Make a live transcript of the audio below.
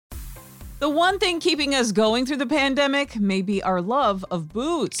The one thing keeping us going through the pandemic may be our love of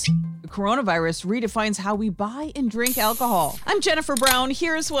booze. The coronavirus redefines how we buy and drink alcohol. I'm Jennifer Brown.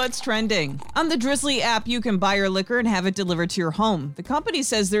 Here's what's trending. On the Drizzly app, you can buy your liquor and have it delivered to your home. The company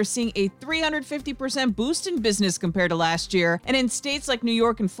says they're seeing a 350% boost in business compared to last year. And in states like New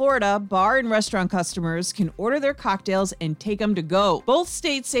York and Florida, bar and restaurant customers can order their cocktails and take them to go. Both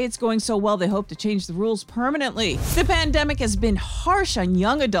states say it's going so well they hope to change the rules permanently. The pandemic has been harsh on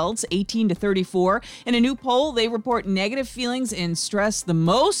young adults 18 to 34. In a new poll, they report negative feelings and stress the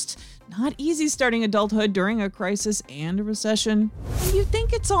most. Not easy starting adulthood during a crisis and a recession. And you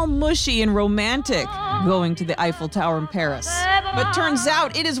think it's all mushy and romantic going to the Eiffel Tower in Paris. But turns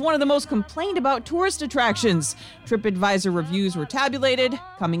out it is one of the most complained about tourist attractions. TripAdvisor reviews were tabulated.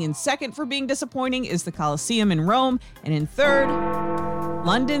 Coming in second for being disappointing is the Colosseum in Rome. And in third,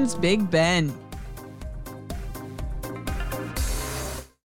 London's Big Ben.